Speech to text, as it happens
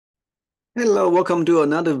Hello, welcome to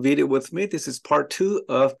another video with me. This is part 2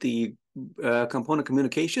 of the component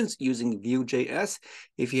communications using Vue.js.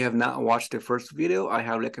 If you have not watched the first video, I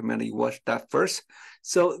highly recommend you watch that first.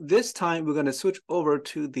 So this time we're going to switch over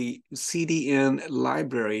to the CDN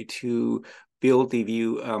library to build the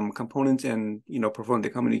Vue components and perform the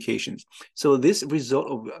communications. So this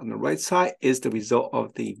result on the right side is the result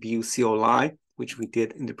of the Vue CLI, which we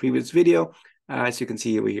did in the previous video, as you can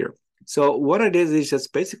see over here. So what I did is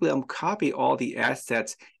just basically I'm copy all the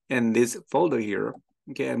assets in this folder here,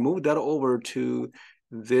 okay, and move that over to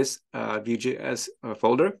this Vue.js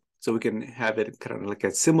folder, so we can have it kind of like a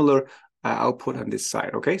similar output on this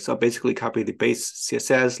side, okay? So I basically copy the base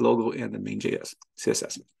CSS logo and the main.js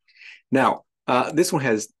CSS. Now, this one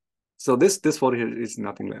has, so this folder here is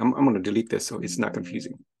nothing. I'm going to delete this so it's not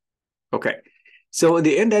confusing. Okay, so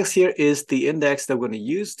the index here is the index that we're going to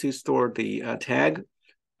use to store the tag.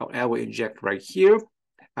 I will inject right here.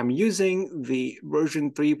 I'm using the version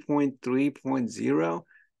 3.3.0.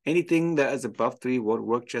 Anything that is above 3 will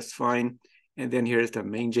work just fine. And then here's the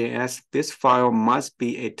main.js. This file must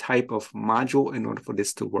be a type of module in order for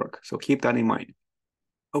this to work. So keep that in mind.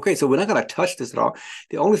 Okay, so we're not going to touch this at all.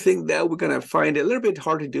 The only thing that we're going to find a little bit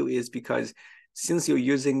hard to do is because since you're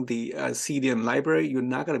using the CDN library, you're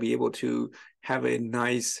not going to be able to have a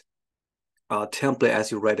nice template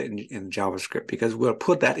as you write it in JavaScript, because we'll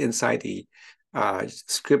put that inside the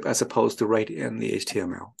script as opposed to write in the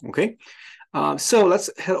HTML, okay? So let's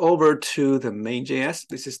head over to the main.js.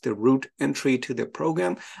 This is the root entry to the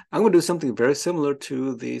program. I'm going to do something very similar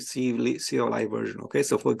to the CLI version, okay?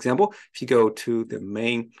 So for example, if you go to the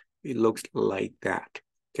main, it looks like that,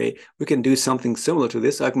 okay? We can do something similar to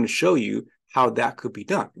this. I can show you how that could be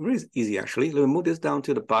done. Really easy, actually. Let me move this down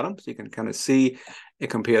to the bottom so you can kind of see and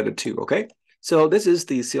compare the two, okay? So this is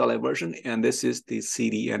the CLI version, and this is the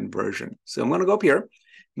CDN version. So I'm going to go up here.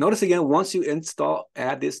 Notice again, once you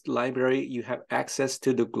add this library, you have access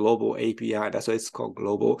to the global API. That's why it's called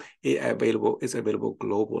global. It's available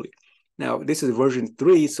globally. Now, this is version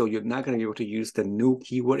 3, so you're not going to be able to use the new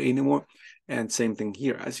keyword anymore. And same thing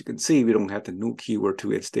here. As you can see, we don't have the new keyword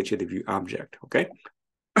to stitch the Vue object, okay?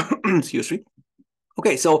 Excuse me.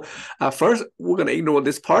 Okay, so first, we're going to ignore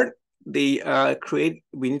this part. The create,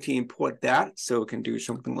 we need to import that, so we can do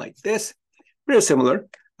something like this. Very similar.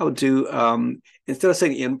 I'll do, instead of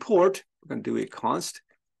saying import, we're going to do a const.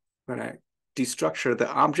 We're going to destructure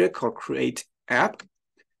the object called create app.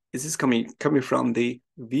 This is coming from the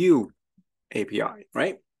Vue API,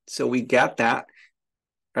 right? So we got that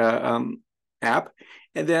app.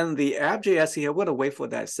 And then the app.js here, we're going to wait for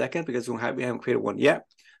that second because we haven't created one yet.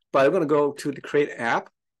 But I'm going to go to the create app,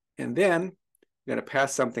 and then we're going to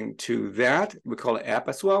pass something to that. We call it app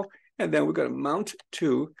as well. And then we're going to mount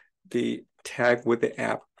to the tag with the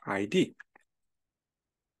app ID.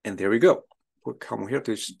 And there we go. We'll come here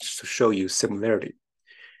to show you similarity.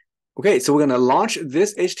 Okay, so we're going to launch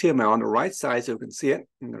this HTML on the right side so you can see it.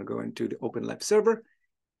 I'm going to go into the Open Lab server.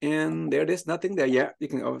 And there it is, nothing there yet. You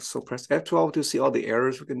can also press F12 to see all the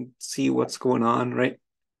errors. We can see what's going on, right?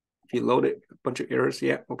 If you load it, a bunch of errors.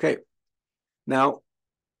 Yeah, okay. Now,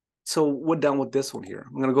 so we're done with this one here.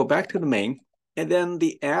 I'm going to go back to the main and then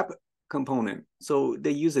the app component. So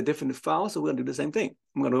they use a different file, so we're going to do the same thing.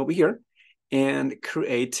 I'm going to go over here and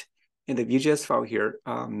create in the Vue.js file here,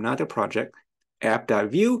 not a project,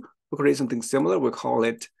 app.vue. We'll create something similar. We'll call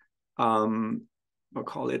it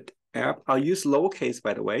app. I'll use lowercase,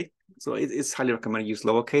 by the way. So it's highly recommended use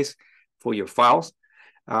lowercase for your files.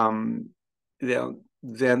 Then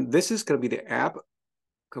this is going to be the app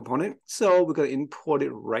component. So we're going to import it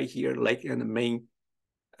right here, like in the main.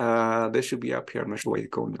 This should be up here. I'm not sure why it's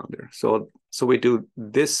going on there. So we do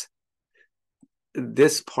this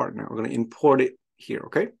part now. We're going to import it here,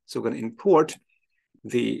 okay? So we're going to import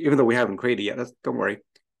even though we haven't created it yet, don't worry.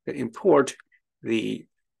 We're going to import the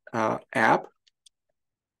app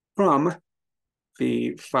from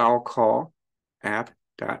the file called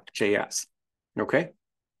app.js, okay?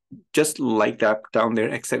 Just like that down there,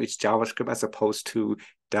 except it's JavaScript as opposed to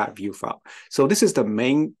 .vue file. So this is the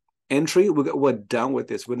main entry. We're done with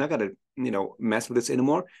this. We're not going to, mess with this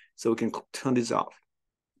anymore. So we can turn this off.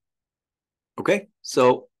 Okay,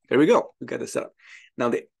 so there we go. We got this set up. Now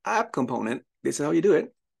the app component, this is how you do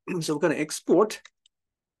it. So we're going to export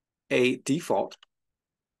a default.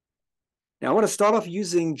 Now I want to start off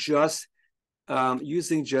using just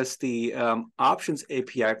the options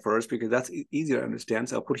API first, because that's easier to understand.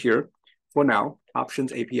 So I'll put here for now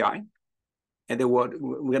options API, and then we're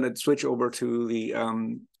going to switch over to the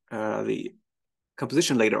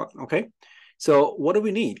composition later on. Okay, so what do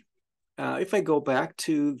we need? If I go back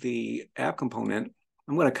to the app component,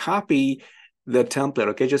 I'm going to copy the template,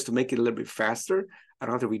 okay, just to make it a little bit faster. I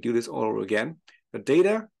don't have to redo this all over again. The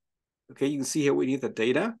data, okay, you can see here we need the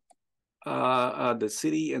data, the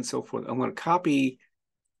city and so forth. I'm going to copy,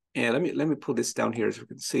 and let me pull this down here so we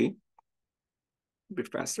can see a bit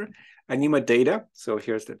faster. I need my data, so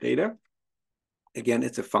here's the data. Again,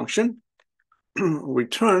 it's a function.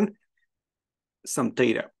 Return some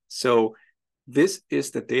data. So this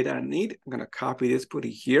is the data I need. I'm going to copy this, put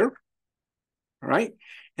it here. All right.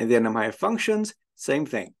 And then my functions, same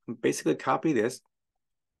thing. Basically copy this.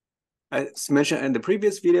 As mentioned in the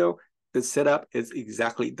previous video, the setup is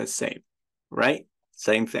exactly the same, right?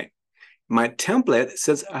 Same thing. My template,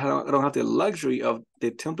 since I don't have the luxury of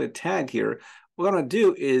the template tag here, what I'm going to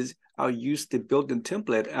do is I'll use the built-in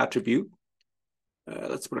template attribute.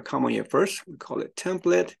 Let's put a comma here first. We call it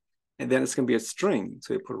template, and then it's going to be a string.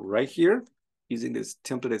 So we put it right here using this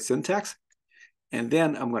template syntax. And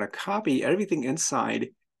then I'm going to copy everything inside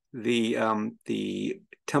the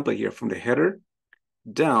template here from the header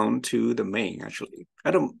down to the main, actually.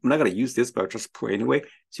 I'm not going to use this, but I'll just put it anyway,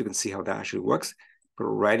 so you can see how that actually works. Put it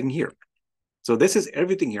right in here. So this is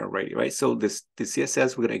everything here already, right? So the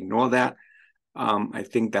CSS, we're going to ignore that. I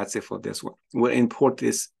think that's it for this one. We'll import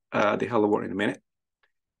this, the hello world in a minute.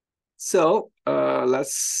 So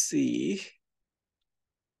let's see.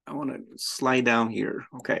 I want to slide down here.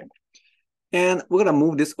 Okay. And we're going to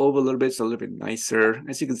move this over a little bit, so a little bit nicer.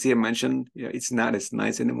 As you can see, I mentioned, it's not as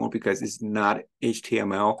nice anymore because it's not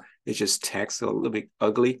HTML. It's just text, so a little bit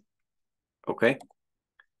ugly. Okay.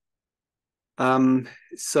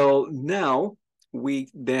 So now we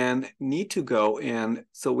then need to go and,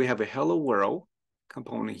 so we have a hello world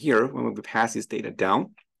component here when we pass this data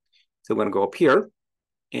down. So we're going to go up here,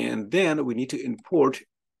 and then we need to import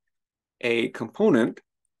a component,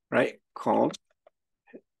 right, called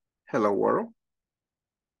hello world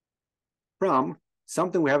from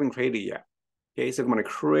something we haven't created yet. Okay, so I'm going to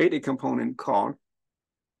create a component called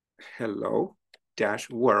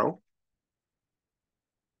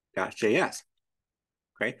hello-world.js.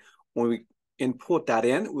 Okay, when we import that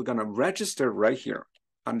in, we're going to register right here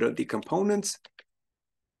under the components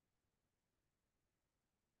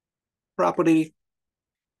property,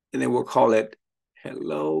 and then we'll call it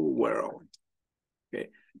hello world. Okay,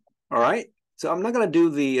 all right. So I'm not going to do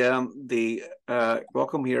the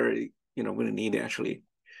welcome here. We don't need it actually.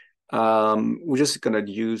 We're just going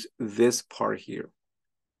to use this part here.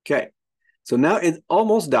 Okay. So now it's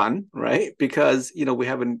almost done, right? Because, we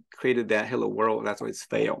haven't created that hello world. That's why it's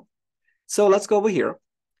failed. So let's go over here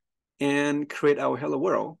and create our hello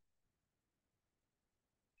world.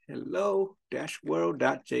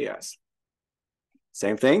 Hello-world.js.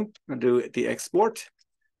 Same thing. I'm going to do the export,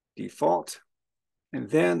 default, and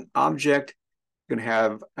then object. Going to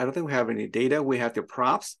have, I don't think we have any data. We have the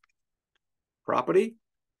props, property.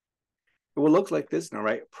 It will look like this now,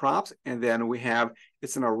 right? Props, and then we have,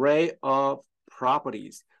 it's an array of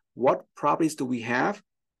properties. What properties do we have?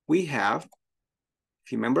 We have,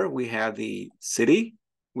 if you remember, we have the city,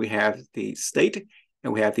 we have the state,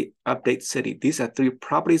 and we have the update city. These are three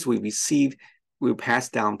properties we received, we pass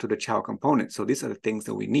down to the child component. So these are the things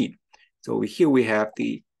that we need. So over here we have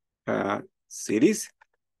the cities,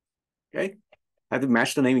 okay? I have to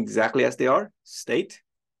match the name exactly as they are, state.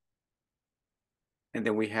 And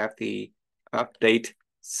then we have the update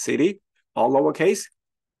city, all lowercase.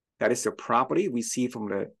 That is the property we see from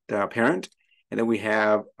the parent. And then we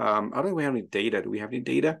have, I don't think we have any data. Do we have any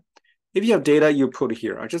data? If you have data, you put it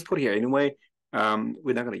here. I'll just put it here anyway.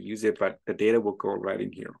 We're not going to use it, but the data will go right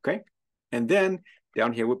in here, okay? And then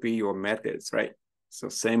down here would be your methods, right? So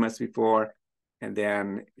same as before. And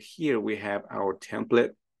then here we have our template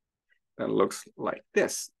that looks like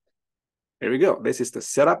this. There we go. This is the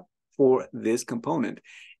setup for this component.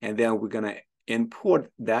 And then we're going to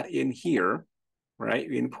import that in here, right?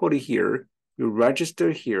 We import it here, we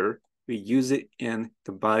register here, we use it in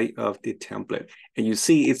the body of the template. And you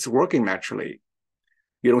see it's working naturally.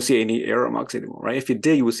 You don't see any error marks anymore, right? If you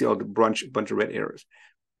did, you will see all the bunch of red errors.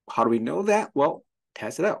 How do we know that? Well,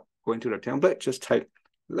 test it out. Go into the template, just type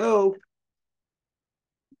hello.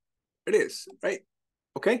 It is, right?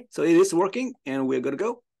 Okay, so it is working and we're good to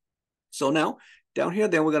go. So now down here,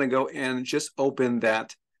 then we're going to go and just open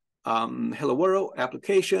that hello world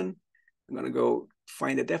application. I'm going to go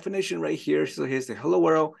find the definition right here. So here's the hello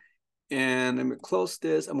world. And let me close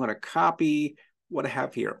this. I'm going to copy what I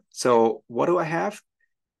have here. So what do I have?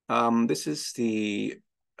 This is the,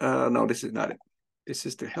 no, this is not it. This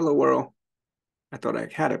is the hello world. I thought I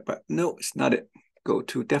had it, but no, it's not it. Go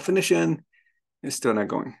to definition. It's still not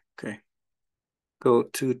going. Okay. Go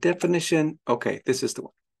to definition. Okay, this is the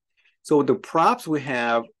one. So the props, we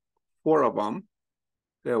have 4 of them.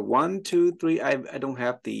 1, 2, 3. I don't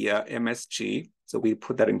have the MSG, so we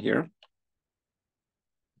put that in here.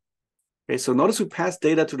 Okay, so notice we pass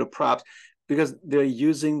data to the props because they're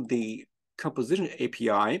using the composition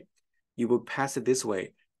API. You will pass it this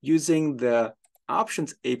way. Using the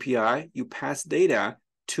options API, you pass data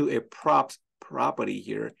to a props property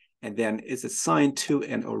here, and then it's assigned to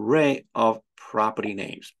an array of property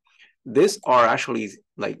names. These are actually,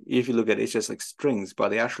 like, if you look at it, it's just like strings, but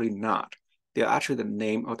they're actually not. They're actually the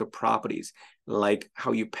name of the properties, like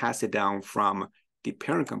how you pass it down from the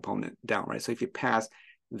parent component down, right? So if you pass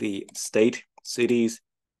the state, cities,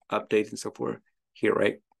 updates, and so forth here,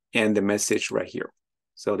 right? And the message right here.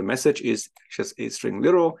 So the message is just a string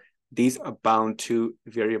literal. These are bound to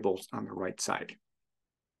variables on the right side.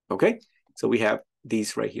 Okay, so we have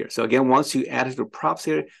these right here. So again, once you add the props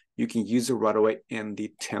here, you can use it right away in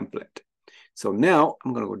the template. So now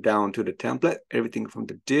I'm going to go down to the template, everything from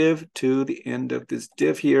the div to the end of this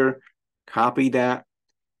div here, copy that,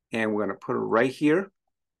 and we're going to put it right here.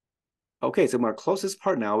 Okay, so I'm going to close this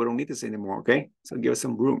part now. We don't need this anymore, okay? So give us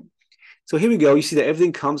some room. So here we go. You see that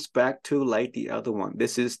everything comes back to like the other one.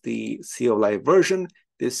 This is the CLI version.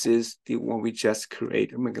 This is the one we just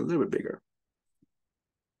created. I'll make it a little bit bigger.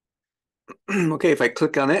 Okay, if I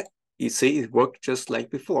click on it, you see it worked just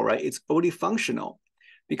like before, right? It's already functional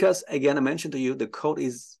because, again, I mentioned to you, the code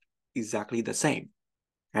is exactly the same,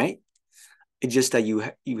 right? It's just that you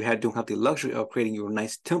don't have the luxury of creating your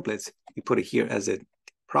nice templates. You put it here as a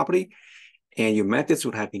property, and your methods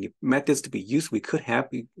would have any methods to be used. We could have,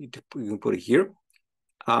 you can put it here.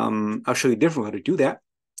 I'll show you different how to do that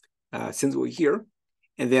since we're here.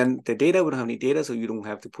 And then the data would have any data, so you don't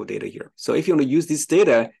have to put data here. So if you want to use this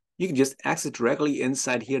data, you can just access directly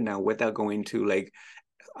inside here now without going to like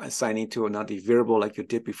assigning to another variable like you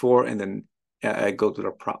did before and then go to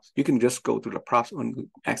the props. You can just go to the props and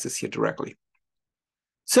access here directly.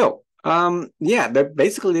 So yeah,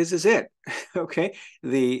 basically this is it. Okay,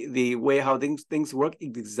 the way how things work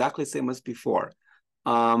is exactly the same as before.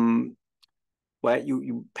 Well,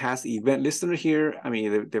 you pass the event listener here. I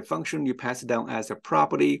mean, the function, you pass it down as a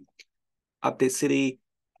property. Update city,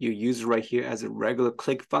 you use it right here as a regular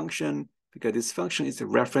click function because this function is a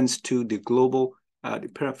reference to the global, the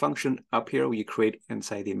parent function up here where you create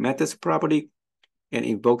inside the methods property and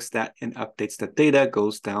invokes that and updates the data,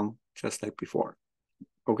 goes down just like before.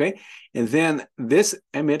 Okay, and then this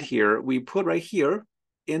emit here, we put right here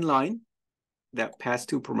in line that pass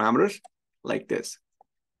two parameters like this.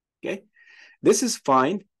 Okay. This is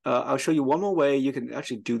fine. I'll show you one more way you can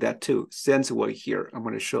actually do that too. Since we're here, I'm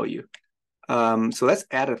going to show you. So let's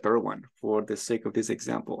add a third one for the sake of this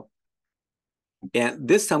example. And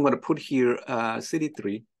this time I'm going to put here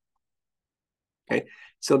city3. Okay.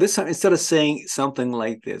 So this time, instead of saying something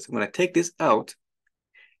like this, I'm going to take this out.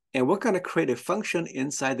 And we're going to create a function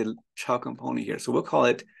inside the child component here. So we'll call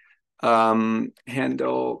it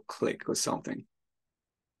handle click or something.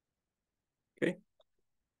 Okay.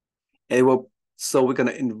 And it will, so we're going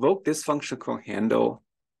to invoke this function called handle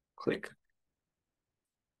click.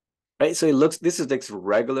 Right. So it looks, this is like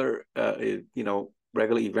regular,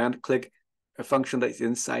 regular event click, a function that is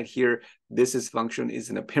inside here. This function is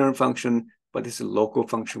an parent function, but this is a local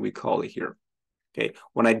function we call it here. Okay.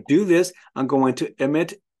 When I do this, I'm going to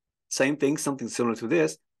emit same thing, something similar to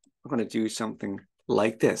this. I'm going to do something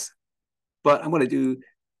like this, but I'm going to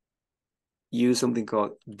use something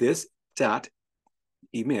called this dot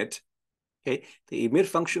emit. Okay, the emit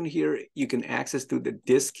function here, you can access through the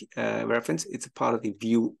disk reference. It's a part of the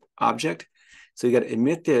Vue object. So you got to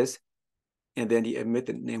emit this, and then you emit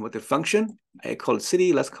the name of the function. I call it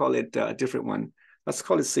city. Let's call it a different one. Let's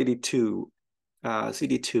call it city2.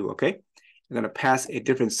 city2, okay? I'm going to pass a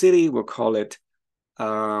different city. We'll call it,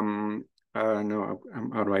 no,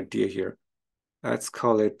 I'm out of idea here. Let's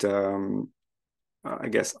call it, I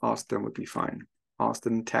guess Austin would be fine.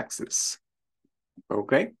 Austin, Texas.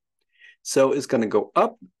 Okay. So it's going to go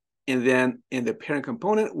up, and then in the parent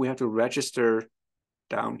component, we have to register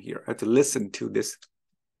down here. I have to listen to this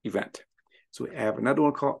event. So we have another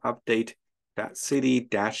one called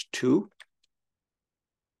update.city-2,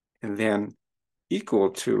 and then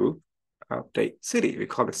equal to update city. We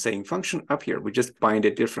call the same function up here. We just bind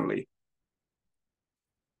it differently.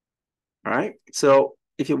 All right. So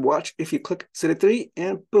if you click city3,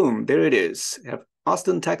 and boom, there it is. You have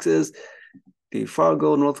Austin, Texas, the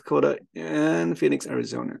Fargo, North Dakota, and Phoenix,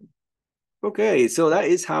 Arizona. Okay, so that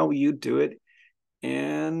is how you do it.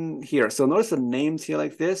 And here, so notice the names here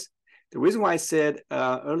like this. The reason why I said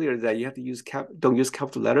earlier that you have to use don't use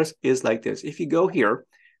capital letters is like this. If you go here,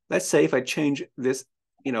 let's say if I change this,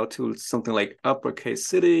 to something like uppercase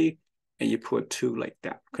city, and you put 2 like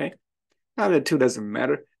that, okay? Now the two doesn't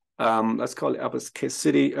matter. Let's call it uppercase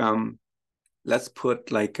city. Let's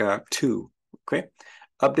put like 2. Okay,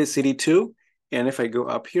 update city 2. And if I go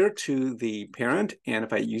up here to the parent, and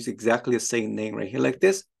if I use exactly the same name right here like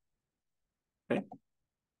this, okay,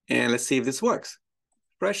 and let's see if this works.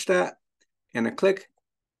 Refresh that, and I click.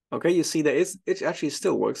 Okay, you see that it actually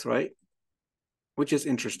still works, right? Which is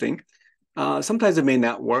interesting. Sometimes it may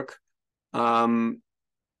not work.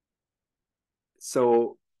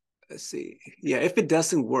 So let's see. Yeah, if it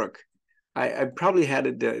doesn't work, I probably had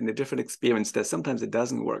it in a different experience that sometimes it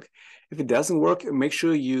doesn't work. If it doesn't work, make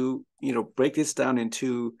sure you break this down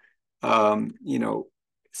into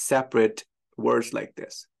separate words like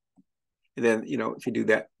this. And then if you do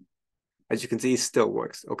that, as you can see, it still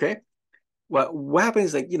works. Okay. Well, what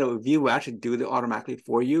happens like Vue will actually do it automatically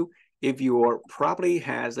for you if your property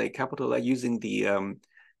has a capital like using the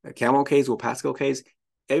camel case or Pascal case.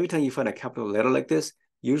 Every time you find a capital letter like this,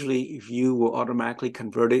 usually Vue will automatically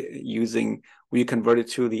convert it using, when you convert it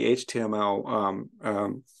to the HTML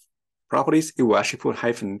properties, it will actually put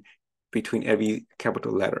hyphen between every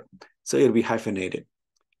capital letter. So it'll be hyphenated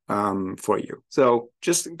for you. So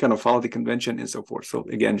just kind of follow the convention and so forth. So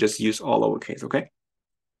again, just use all lowercase, okay?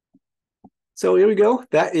 So here we go.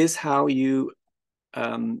 That is how you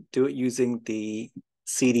do it using the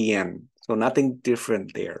CDN. So nothing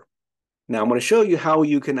different there. Now I'm going to show you how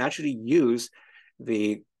you can actually use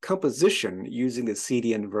the composition using the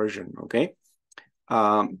CDN version, okay?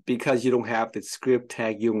 Because you don't have the script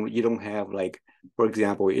tag, you don't have like, for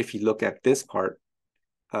example, if you look at this part,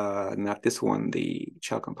 not this one, the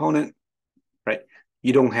child component, right?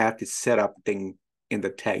 You don't have the setup thing in the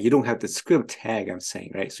tag. You don't have the script tag, I'm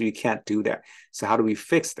saying, right? So you can't do that. So how do we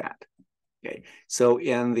fix that? Okay, so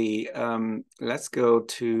in the, let's go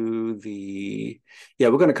to the,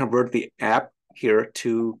 we're going to convert the app here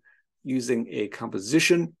to using a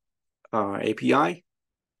composition API.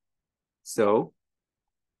 So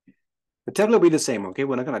the template will be the same, okay?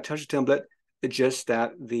 We're not going to touch the template. It's just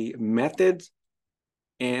that the methods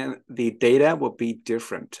and the data will be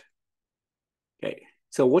different. Okay,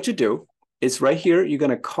 so what you do is right here, you're going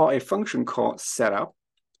to call a function called setup.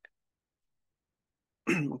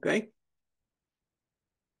 Okay.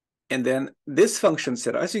 And then this function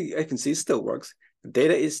setup, as you can see, still works. The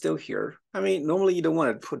data is still here. I mean, normally you don't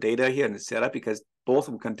want to put data here in the setup because both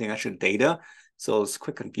of them contain actual data. So it's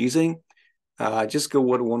quite confusing. Just go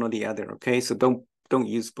with one or the other, okay? So don't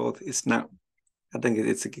use both. It's not, I think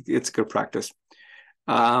it's good practice.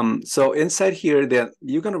 So inside here, then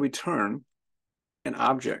you're going to return an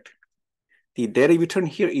object. The data you return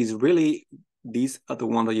here is really, these are the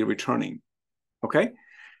ones that you're returning, okay?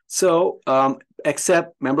 So,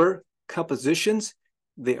 except remember, compositions,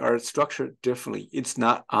 they are structured differently. It's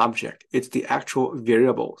not object, it's the actual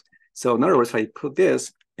variables. So in other words, if I put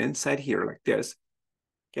this inside here like this,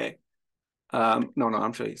 okay. No,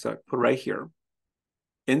 I'm sorry, so I put right here,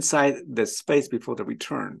 inside the space before the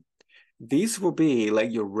return. These will be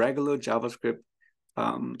like your regular JavaScript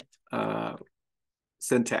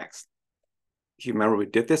syntax. If you remember, we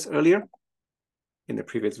did this earlier in the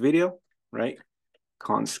previous video, right?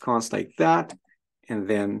 Const like that, and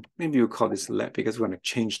then maybe we'll call this let because we're going to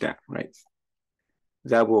change that, right?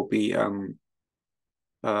 That will be they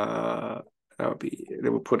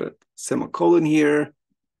will put a semicolon here,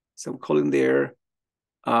 semicolon there,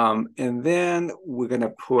 and then we're going to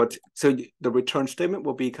put, so the return statement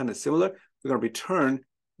will be kind of similar. We're going to return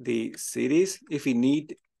the cities if you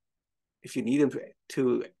need them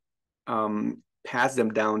to pass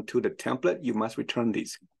them down to the template. You must return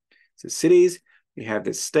these. So cities. We have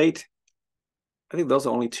the state. I think those are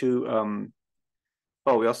only two.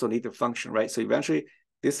 We also need the function, right? So eventually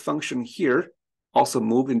this function here also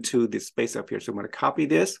move into the space up here. So I'm going to copy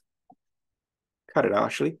this, cut it out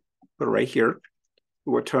actually, put it right here.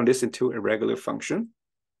 We'll turn this into a regular function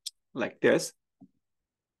like this.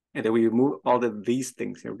 And then we remove all of these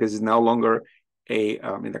things here because it's no longer a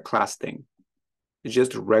in the class thing. It's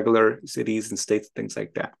just regular cities and states, things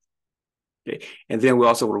like that. Okay. And then we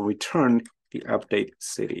also will return the update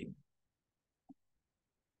city.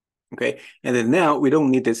 Okay, and then now we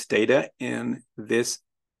don't need this data in this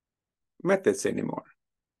methods anymore.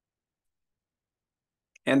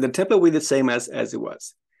 And the template will be the same as it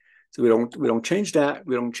was. So we don't change that.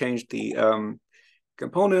 We don't change the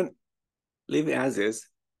component. Leave it as is.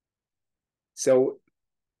 So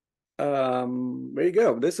there you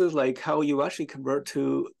go. This is like how you actually convert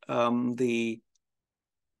to the.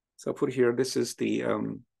 So put here. This is the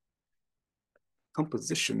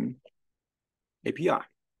composition API.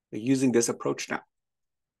 We're using this approach now.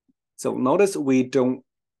 So notice we don't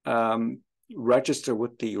register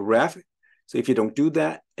with the ref. So if you don't do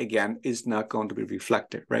that, again, it's not going to be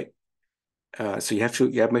reflected, right? So you have to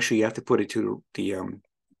make sure you have to put it to the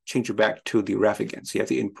change it back to the ref again. So you have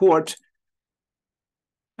to import.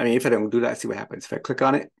 I mean, if I don't do that, see what happens. If I click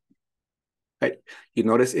on it, right, you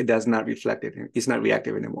notice it does not reflect it. It's not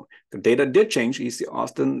reactive anymore. The data did change. You see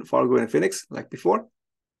Austin, Fargo, and Phoenix like before,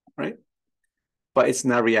 right? But it's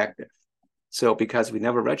not reactive. So because we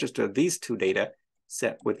never registered these two data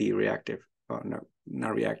set with the reactive, no,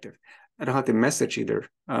 not reactive. I don't have the message either.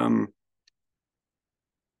 Oh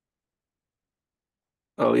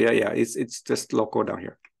yeah, it's just local down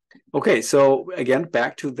here. Okay, so again,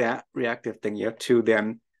 back to that reactive thing. You have to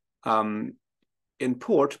then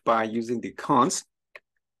import by using the cons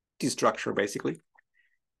destructure basically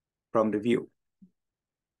from the Vue.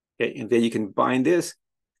 Okay, and then you can bind this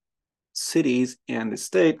cities and the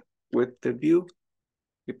state with the Vue.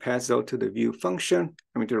 You pass out to the Vue function,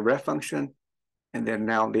 to the ref function, and then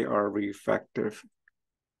now they are reactive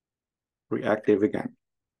again.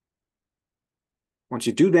 Once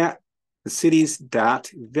you do that, the cities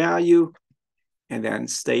dot value and then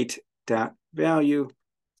state dot value.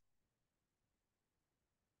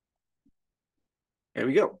 There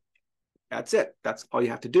we go. That's it. That's all you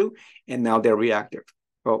have to do. And now they're reactive.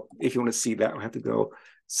 Well, if you want to see that, we have to go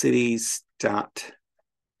cities dot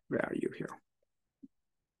value here.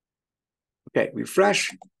 Okay,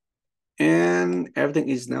 refresh. And everything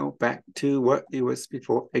is now back to what it was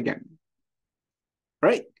before again. All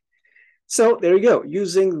right. So there you go.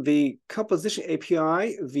 Using the composition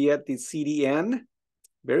API via the CDN,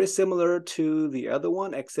 very similar to the other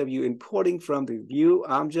one, except you importing from the Vue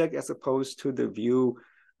object as opposed to the Vue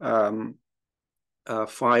file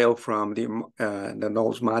from the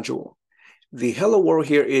nodes module. The hello world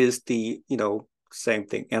here is the same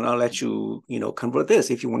thing, and I'll let you convert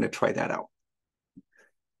this if you want to try that out.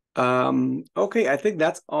 Okay, I think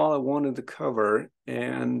that's all I wanted to cover.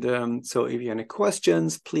 And so if you have any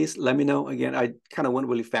questions, please let me know. Again, I kind of went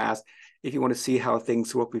really fast. If you want to see how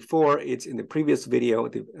things worked before, it's in the previous video,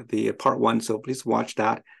 the part 1. So please watch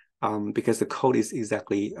that because the code is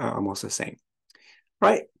exactly almost the same. All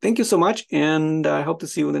right, thank you so much. And I hope to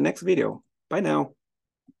see you in the next video. Bye now.